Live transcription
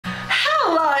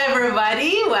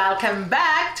everybody! Welcome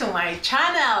back to my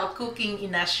channel, Cooking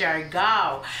Ina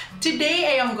Siargao.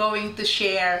 Today I am going to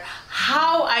share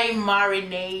how I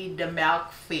marinate the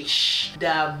milkfish,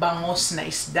 the bangus na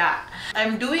isda.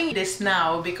 I'm doing this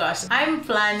now because I'm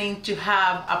planning to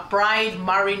have a fried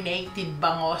marinated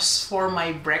bangus for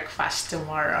my breakfast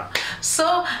tomorrow.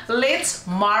 So let's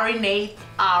marinate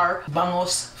our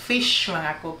bangus fish,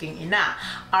 mga cooking ina.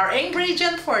 Our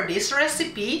ingredient for this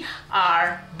recipe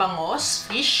are bangus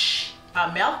fish,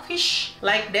 milkfish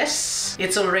like this.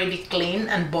 It's already clean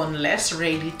and boneless,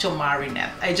 ready to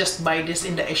marinate. I just buy this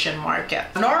in the Asian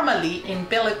market. Normally in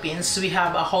Philippines we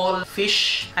have a whole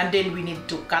fish and then we need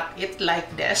to cut it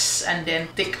like this and then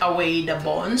take away the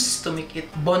bones to make it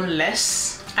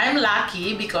boneless. I'm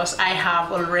lucky because I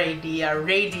have already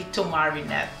ready to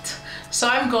marinate. So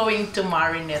I'm going to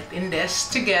marinate in this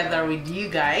together with you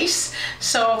guys.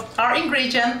 So our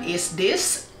ingredient is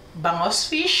this bangus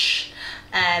fish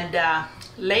and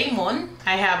lemon.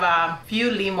 I have a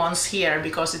few lemons here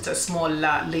because it's a small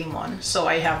lemon. So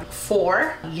I have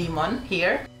 4 lemon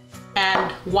here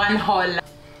and 1 whole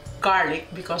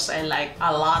garlic because I like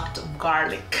a lot of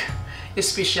garlic,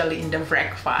 especially in the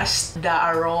breakfast. The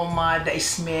aroma, the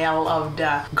smell of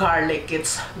the garlic,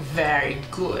 it's very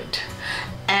good.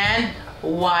 And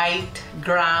white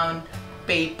ground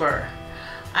pepper.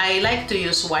 I like to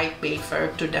use white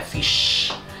pepper to the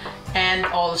fish. And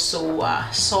also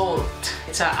salt.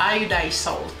 It's an iodized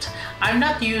salt. I'm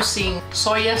not using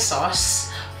soya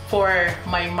sauce for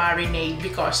my marinade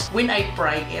because when I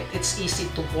fry it, it's easy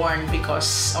to burn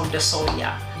because of the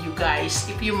soya. You guys,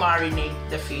 if you marinate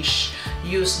the fish,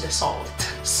 use the salt.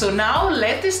 So now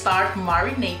let's start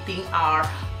marinating our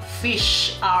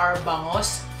fish, our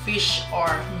bangus fish or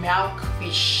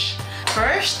milkfish.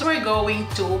 First, we're going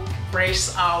to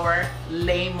press our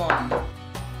lemon.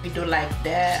 We do like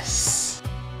this.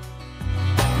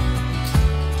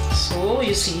 So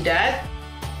you see that?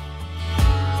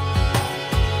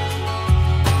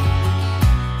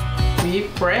 We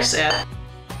press it.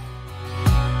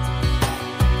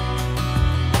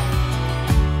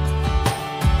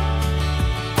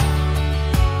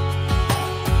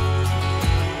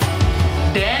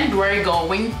 Then we're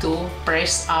going to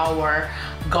press our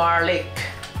garlic.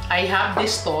 I have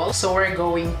this tool, so we're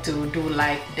going to do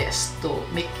like this to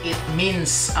make it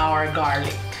mince our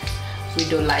garlic. We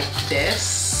do like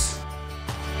this.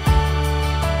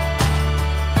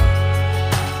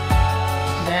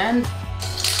 Then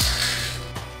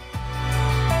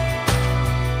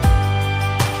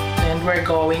we're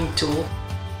going to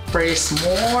press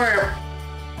more.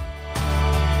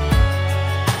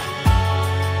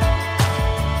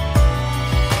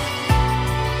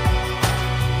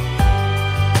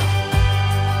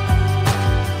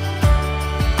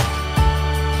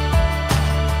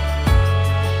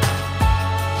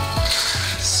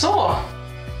 So,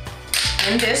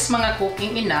 in this mga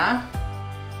cooking ina,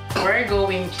 we're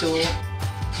going to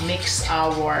mix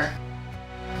our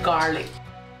garlic.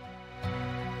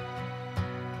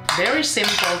 Very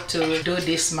simple to do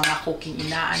this mga cooking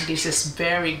ina and this is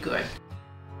very good.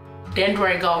 Then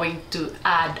we're going to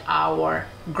add our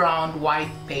ground white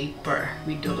pepper.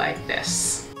 We do like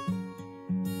this.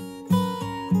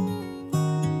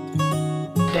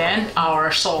 Then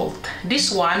our salt. This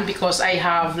one, because I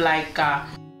have like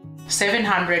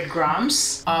 700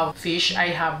 grams of fish,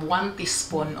 I have 1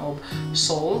 teaspoon of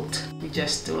salt. We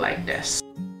just do like this.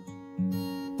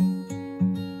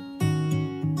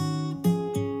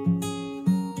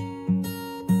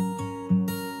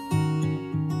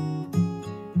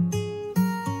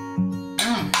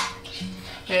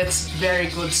 It's very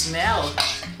good smell.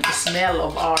 The smell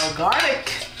of our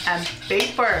garlic and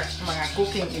pepper, mga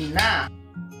cooking ina.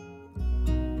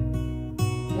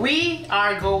 We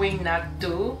are going not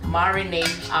to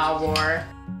marinate our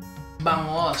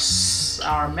bangus,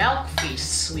 our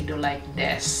milkfish. We do like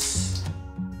this.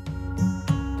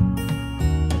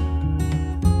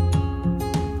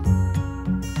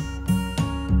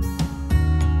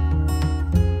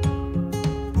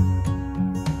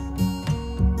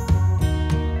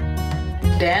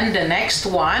 Then the next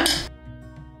one,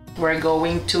 we're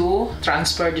going to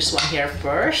transfer this one here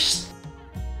first.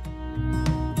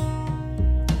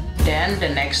 Then the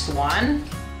next one.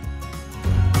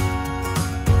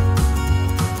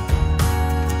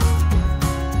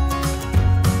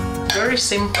 Very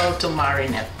simple to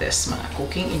marinate this mga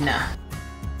cooking ina.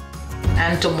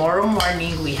 And tomorrow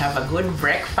morning we have a good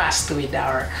breakfast with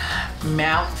our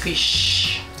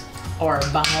milkfish or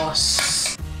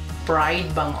bangus, fried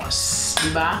bangus,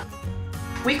 diba?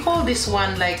 We call this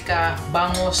one like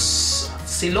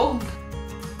Bangusilog.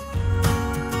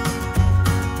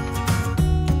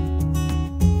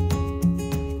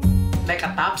 like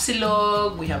a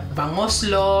tapsilog, we have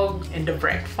bangusilog, and the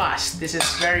breakfast. This is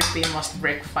very famous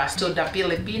breakfast to the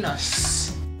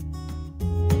Filipinos.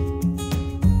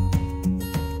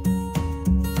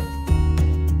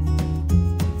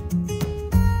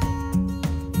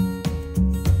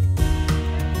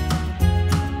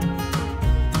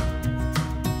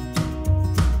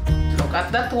 Look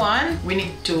at that one. We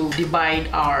need to divide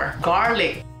our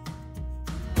garlic.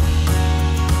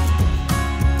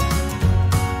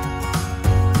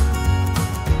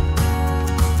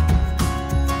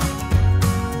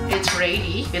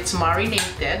 Ready, it's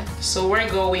marinated, so we're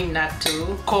going not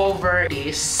to cover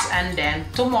this, and then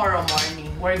tomorrow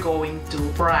morning we're going to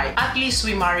fry. At least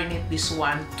we marinate this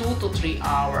one 2 to 3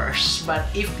 hours, but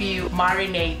if you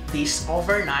marinate this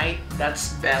overnight,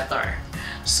 that's better.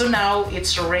 So now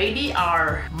it's ready,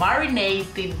 our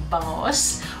marinated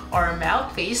bangus or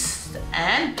milkfish,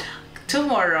 and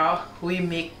tomorrow we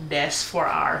make this for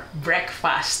our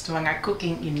breakfast, mga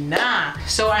cooking ina.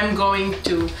 So I'm going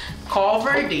to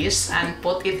cover this and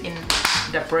put it in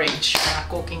the fridge, mga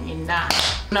cooking ina.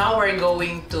 Now we're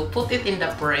going to put it in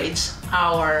the fridge,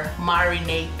 our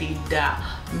marinated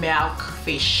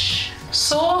milkfish.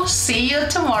 So see you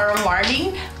tomorrow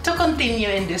morning to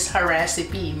continue in this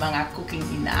recipe, mga cooking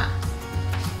ina.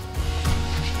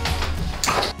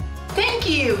 Thank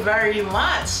you very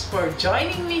much for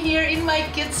joining me here in my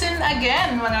kitchen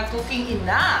again, mga cooking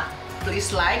ina.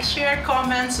 Please like, share,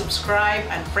 comment, subscribe,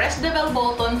 and press the bell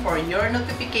button for your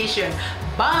notification.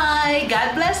 Bye!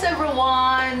 God bless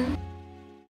everyone!